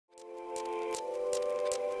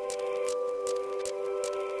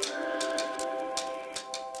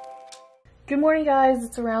Good morning guys,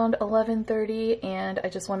 it's around 11:30 and I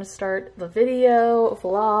just want to start the video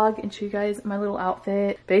vlog and show you guys my little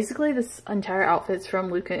outfit. Basically this entire outfit's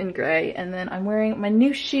from Luca and Gray, and then I'm wearing my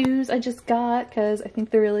new shoes I just got because I think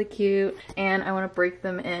they're really cute and I want to break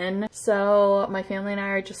them in. So my family and I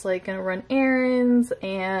are just like gonna run errands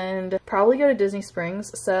and probably go to Disney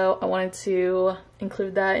Springs, so I wanted to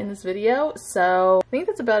include that in this video. So I think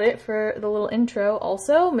that's about it for the little intro.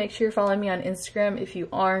 Also, make sure you're following me on Instagram if you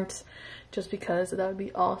aren't, just because that would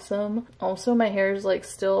be awesome. Also, my hair is like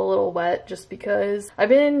still a little wet just because I've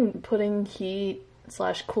been putting heat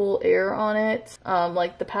 / cool air on it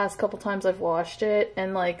like the past couple times I've washed it,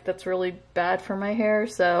 and like that's really bad for my hair,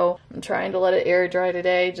 so I'm trying to let it air dry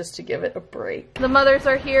today just to give it a break. The mothers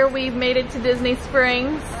are here. We've made it to Disney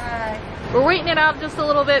Springs. Hi. We're waiting it out just a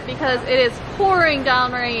little bit because it is pouring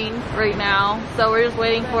down rain right now, so we're just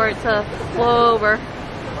waiting for it to blow over.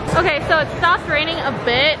 Okay, so it stopped raining a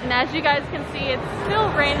bit, and as you guys can see, it's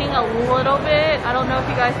still raining a little bit. I don't know if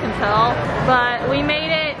you guys can tell, but we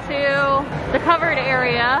made it to the covered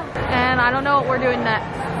area, and I don't know what we're doing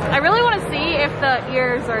next. I really want to see if the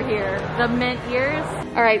ears are here, the mint ears.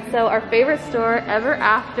 All right, so our favorite store, Ever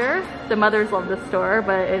After. The mothers love this store,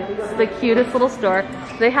 but it's the cutest little store.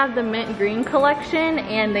 They have the mint green collection,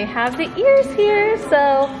 and they have the ears here,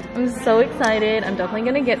 so I'm so excited. I'm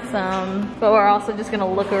definitely gonna get some, but we're also just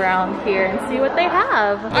gonna look around here and see what they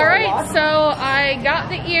have. All right, so I got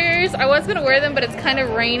the ears. I was gonna wear them, but it's kind of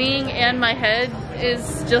raining and my head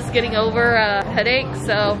is just getting over a headache,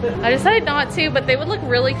 so I decided not to, but they would look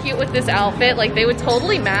really cute with this outfit. Like, they would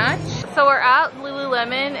totally match. So we're at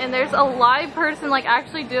Lululemon and there's a live person like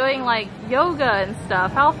actually doing like yoga and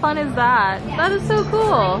stuff. How fun is that? That is so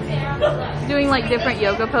cool. Doing like different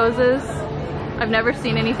yoga poses. I've never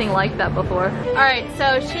seen anything like that before. All right,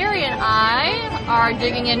 so Sherry and I are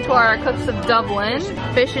digging into our Cooks of Dublin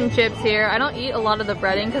fish and chips here. I don't eat a lot of the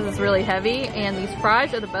breading because it's really heavy, and these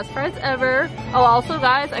fries are the best fries ever. Oh, also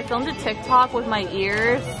guys, I filmed a TikTok with my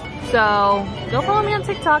ears, so go follow me on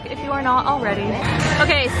TikTok if you are not already.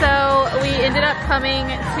 Okay, so we ended up coming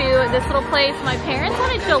to this little place. My parents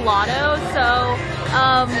wanted gelato, so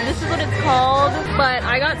this is what it's called, but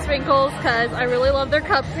I got sprinkles because I really love their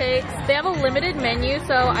cupcakes. They have a limited menu,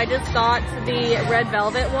 so I just got the red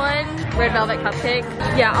velvet one, red velvet cupcake.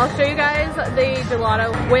 Yeah, I'll show you guys the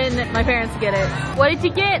gelato when my parents get it. What did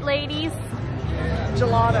you get, ladies?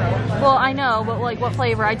 Gelato. Well, I know, but like what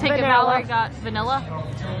flavor? I take it Valerie got vanilla.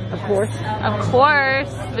 Of course. Of course,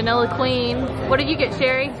 vanilla queen. What did you get,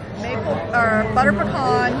 Sherry? Maple or butter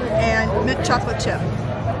pecan and mint chocolate chip.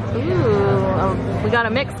 Ooh, we got a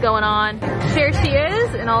mix going on. Here she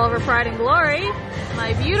is in all of her pride and glory.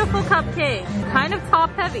 My beautiful cupcake. Kind of top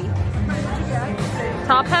heavy.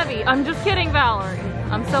 Top heavy. I'm just kidding, Valerie.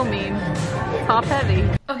 I'm so mean. Top heavy.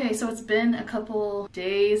 Okay, so it's been a couple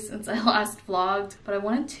days since I last vlogged, but I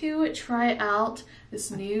wanted to try out this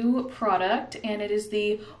new product, and it is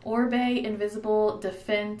the Orbe Invisible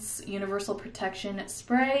Defense Universal Protection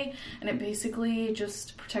Spray, and it basically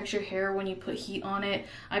just protects your hair when you put heat on it.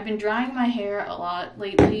 I've been drying my hair a lot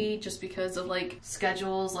lately just because of like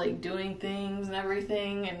schedules, like doing things and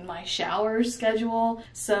everything, and my shower schedule.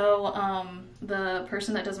 So the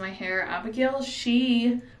person that does my hair, Abigail,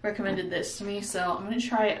 she recommended this to me, so I'm gonna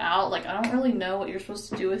try it out. Like, I don't really know what you're supposed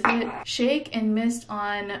to do with it. Shake and mist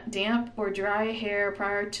on damp or dry hair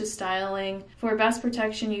prior to styling. For best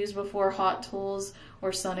protection, use before hot tools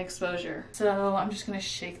or sun exposure. So I'm just gonna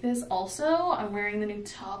shake this. Also, I'm wearing the new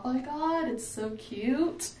top I got. It's so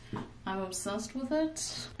cute. I'm obsessed with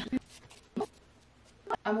it.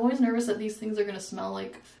 I'm always nervous that these things are gonna smell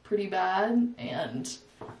like pretty bad, and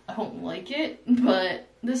I don't like it, but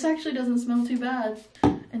this actually doesn't smell too bad.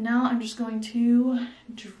 And now I'm just going to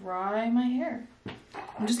dry my hair.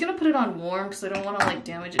 I'm just gonna put it on warm because I don't want to like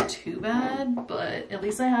damage it too bad, but at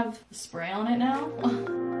least I have the spray on it now.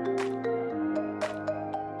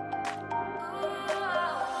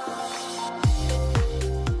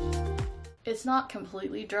 It's not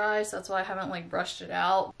completely dry, so that's why I haven't like brushed it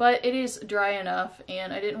out, but it is dry enough,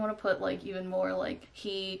 and I didn't want to put like even more like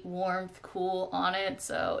heat, warmth, cool on it,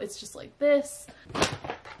 so it's just like this.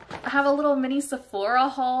 I have a little mini Sephora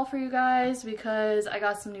haul for you guys because I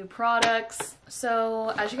got some new products.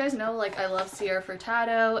 So as you guys know, like, I love Sierra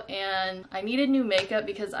Furtado, and I needed new makeup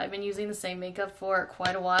because I've been using the same makeup for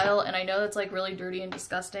quite a while, and I know that's like really dirty and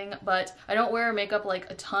disgusting, but I don't wear makeup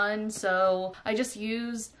like a ton, so I just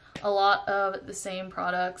used a lot of the same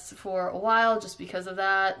products for a while just because of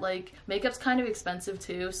that. Like, makeup's kind of expensive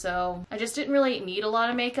too, so I just didn't really need a lot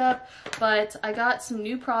of makeup, but I got some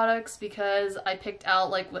new products because I picked out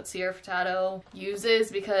like what Sierra Furtado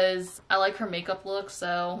uses because I like her makeup look,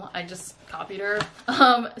 so I just copied her.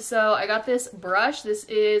 So I got this brush. This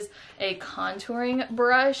is a contouring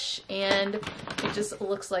brush and it just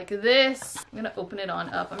looks like this. I'm gonna open it on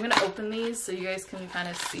up. I'm gonna open these so you guys can kind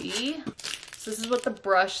of see. So this is what the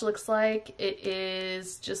brush looks like. It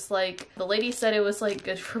is just like, the lady said it was like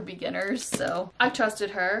good for beginners, so I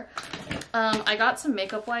trusted her. I got some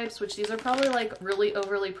makeup wipes, which these are probably like really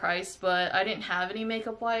overly priced, but I didn't have any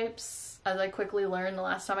makeup wipes. As I quickly learned the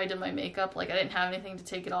last time I did my makeup, like I didn't have anything to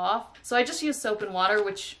take it off. So I just used soap and water,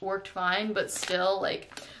 which worked fine, but still,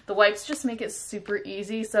 like, the wipes just make it super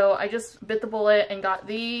easy. So I just bit the bullet and got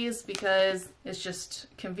these because it's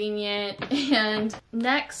just convenient. And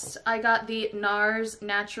next I got the NARS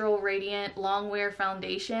Natural Radiant Longwear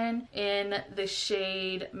Foundation in the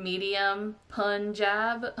shade Medium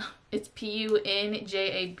Punjab. It's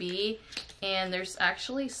Punjab. And there's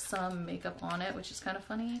actually some makeup on it, which is kind of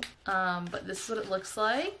funny. But this is what it looks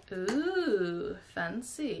like. Ooh,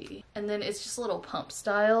 fancy. And then it's just a little pump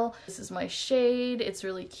style. This is my shade. It's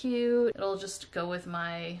really cute. It'll just go with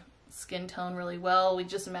my skin tone really well. We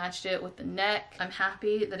just matched it with the neck. I'm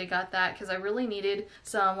happy that I got that because I really needed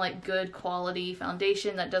some like good quality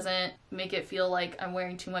foundation that doesn't make it feel like I'm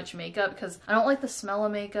wearing too much makeup, because I don't like the smell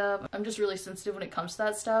of makeup. I'm just really sensitive when it comes to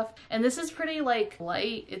that stuff. And this is pretty like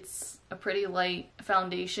light. It's a pretty light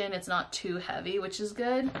foundation. It's not too heavy, which is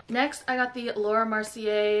good. Next, I got the Laura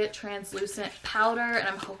Mercier translucent powder, and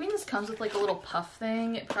I'm hoping this comes with like a little puff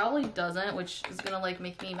thing. It probably doesn't, which is gonna like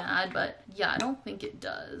make me mad, but yeah, I don't think it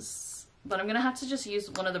does. But I'm gonna have to just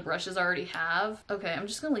use one of the brushes I already have. Okay, I'm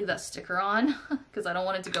just gonna leave that sticker on because I don't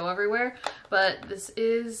want it to go everywhere. But this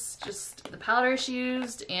is just the powder she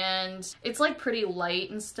used, and it's like pretty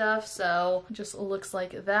light and stuff, so it just looks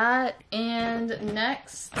like that. And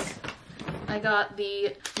next, I got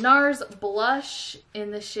the NARS blush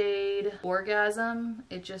in the shade Orgasm.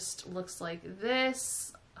 It just looks like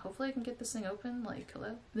this. Hopefully I can get this thing open, like,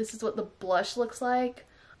 hello? This is what the blush looks like.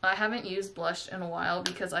 I haven't used blush in a while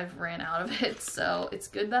because I've ran out of it, so it's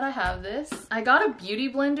good that I have this. I got a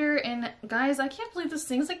beauty blender, and guys, I can't believe this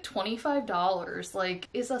thing's like $25. Like,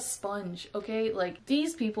 it's a sponge, okay? Like,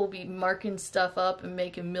 these people be marking stuff up and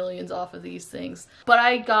making millions off of these things. But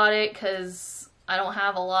I got it because I don't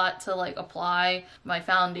have a lot to like apply my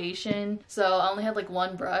foundation, so I only had like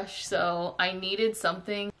one brush, so I needed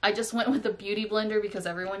something. I just went with the beauty blender because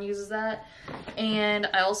everyone uses that. And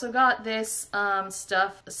I also got this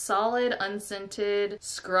Stuff Solid Unscented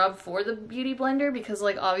Scrub for the beauty blender because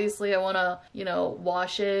like obviously I want to, you know,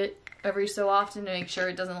 wash it every so often to make sure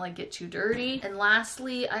it doesn't like get too dirty. And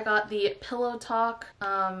lastly, I got the Pillow Talk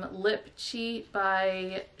Lip Cheat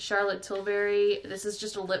by Charlotte Tilbury. This is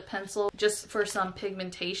just a lip pencil just for some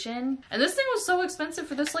pigmentation. And this thing was so expensive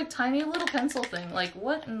for this like tiny little pencil thing. Like,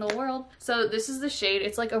 what in the world? So this is the shade.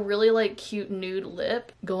 It's like a really like cute nude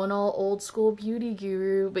lip. Going all old school beauty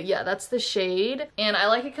guru. But yeah, that's the shade. And I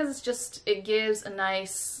like it because it's just, it gives a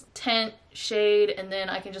nice tint shade, and then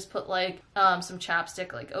I can just put like some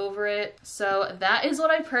chapstick like over it. So that is what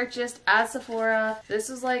I purchased at Sephora. This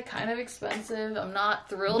is like kind of expensive. I'm not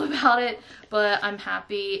thrilled about it, but I'm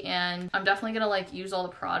happy, and I'm definitely gonna like use all the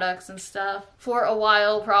products and stuff for a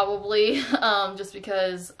while probably, just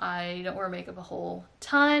because I don't wear makeup a whole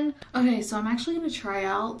ton. Okay, so I'm actually gonna try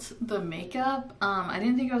out the makeup. I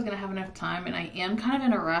didn't think I was gonna have enough time, and I am kind of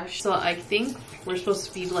in a rush, so I think we're supposed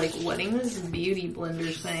to be like wetting this beauty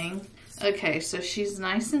blender thing. Okay, so she's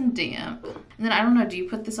nice and damp. And then I don't know, do you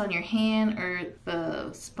put this on your hand or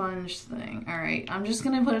the sponge thing? All right, I'm just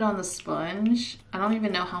gonna put it on the sponge. I don't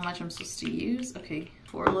even know how much I'm supposed to use. Okay,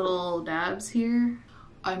 4 little dabs here.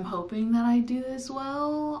 I'm hoping that I do this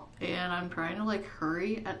well, and I'm trying to like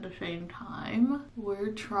hurry at the same time.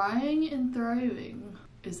 We're trying and thriving.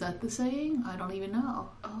 Is that the saying? I don't even know.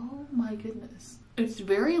 Oh my goodness. It's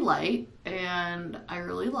very light, and I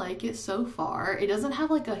really like it so far. It doesn't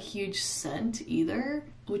have like a huge scent either,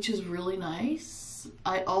 which is really nice.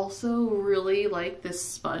 I also really like this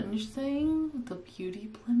sponge thing, the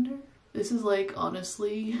beauty blender. This is like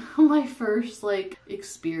honestly my first like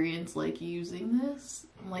experience like using this.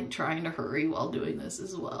 I'm like trying to hurry while doing this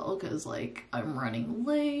as well because like I'm running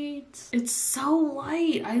late. It's so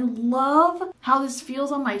light. I love how this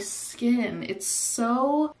feels on my skin. It's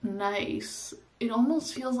so nice. It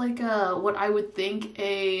almost feels like what I would think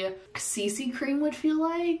a CC cream would feel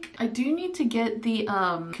like. I do need to get the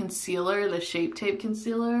concealer, the Shape Tape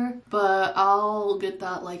concealer, but I'll get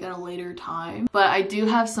that like at a later time. But I do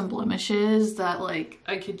have some blemishes that like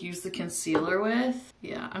I could use the concealer with.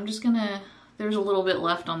 Yeah, I'm just gonna, there's a little bit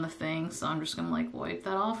left on the thing, so I'm just gonna like wipe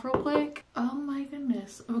that off real quick. Oh my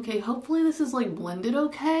goodness. Okay, hopefully this is like blended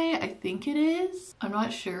okay. I think it is. I'm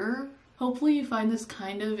not sure. Hopefully you find this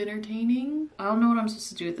kind of entertaining. I don't know what I'm supposed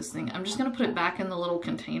to do with this thing. I'm just gonna put it back in the little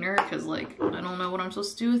container because like, I don't know what I'm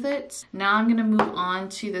supposed to do with it. Now I'm gonna move on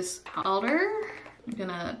to this powder. I'm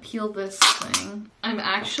gonna peel this thing. I'm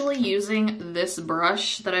actually using this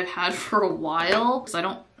brush that I've had for a while because I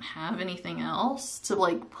don't have anything else to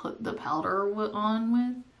like put the powder on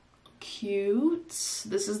with. Cute.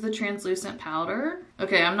 This is the translucent powder.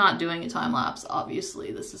 Okay, I'm not doing a time lapse,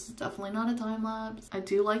 obviously. This is definitely not a time lapse. I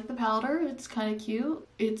do like the powder. It's kind of cute.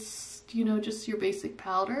 It's, you know, just your basic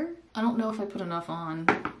powder. I don't know if I put enough on,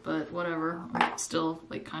 but whatever. I'm still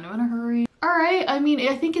like kind of in a hurry. All right, I mean,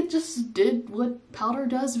 I think it just did what powder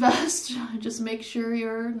does best. Just make sure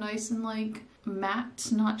you're nice and like matte,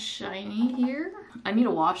 not shiny here. I need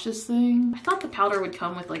to wash this thing. I thought the powder would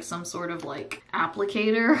come with like some sort of like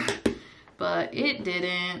applicator, but it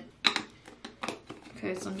didn't.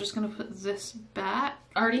 Okay, so I'm just gonna put this back.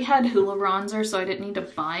 I already had Hoola bronzer, so I didn't need to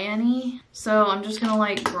buy any. So I'm just gonna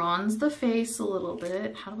like bronze the face a little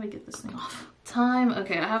bit. How do I get this thing off? Time.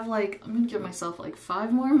 Okay, I have like, I'm gonna give myself like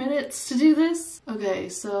 5 more minutes to do this. Okay,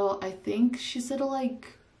 so I think she said to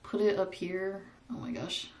like put it up here. Oh my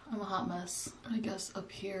gosh, I'm a hot mess. I guess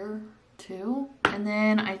up here too. And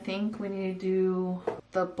then I think we need to do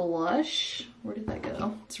the blush. Where did that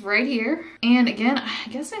go? It's right here. And again, I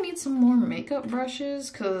guess I need some more makeup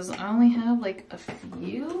brushes because I only have like a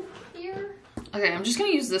few here. Okay, I'm just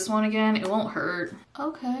gonna use this one again. It won't hurt.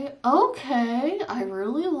 Okay, okay,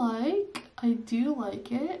 I do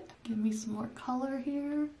like it. Give me some more color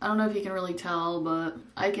here. I don't know if you can really tell, but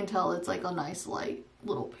I can tell it's like a nice light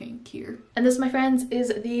little pink here. And this, my friends,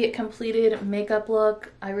 is the completed makeup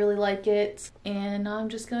look. I really like it, and now I'm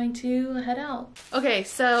just going to head out. Okay,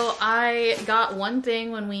 so I got one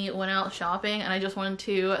thing when we went out shopping, and I just wanted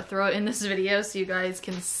to throw it in this video so you guys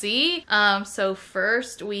can see. So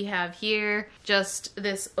first we have here just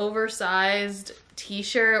this oversized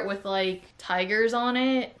t-shirt with like tigers on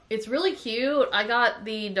it. It's really cute. I got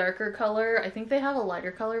the darker color. I think they have a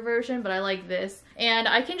lighter color version, but I like this. And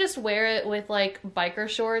I can just wear it with like biker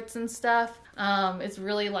shorts and stuff. It's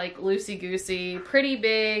really like loosey-goosey, pretty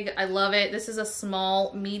big. I love it. This is a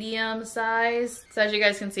small medium size. So as you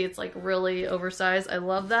guys can see, it's like really oversized. I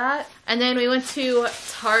love that. And then we went to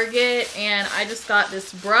Target and I just got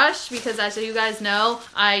this brush because, as you guys know,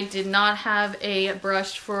 I did not have a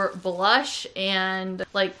brush for blush and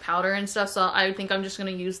like powder and stuff. So I think I'm just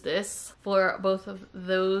gonna use this for both of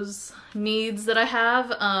those needs that I have.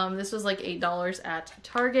 This was like $8 at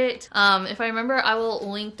Target. If I remember, I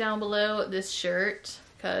will link down below this shirt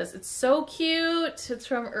because it's so cute. It's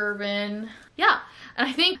from Urban. Yeah, and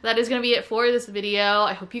I think that is gonna be it for this video.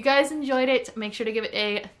 I hope you guys enjoyed it. Make sure to give it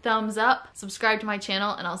a thumbs up, subscribe to my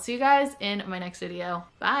channel, and I'll see you guys in my next video.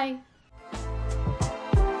 Bye.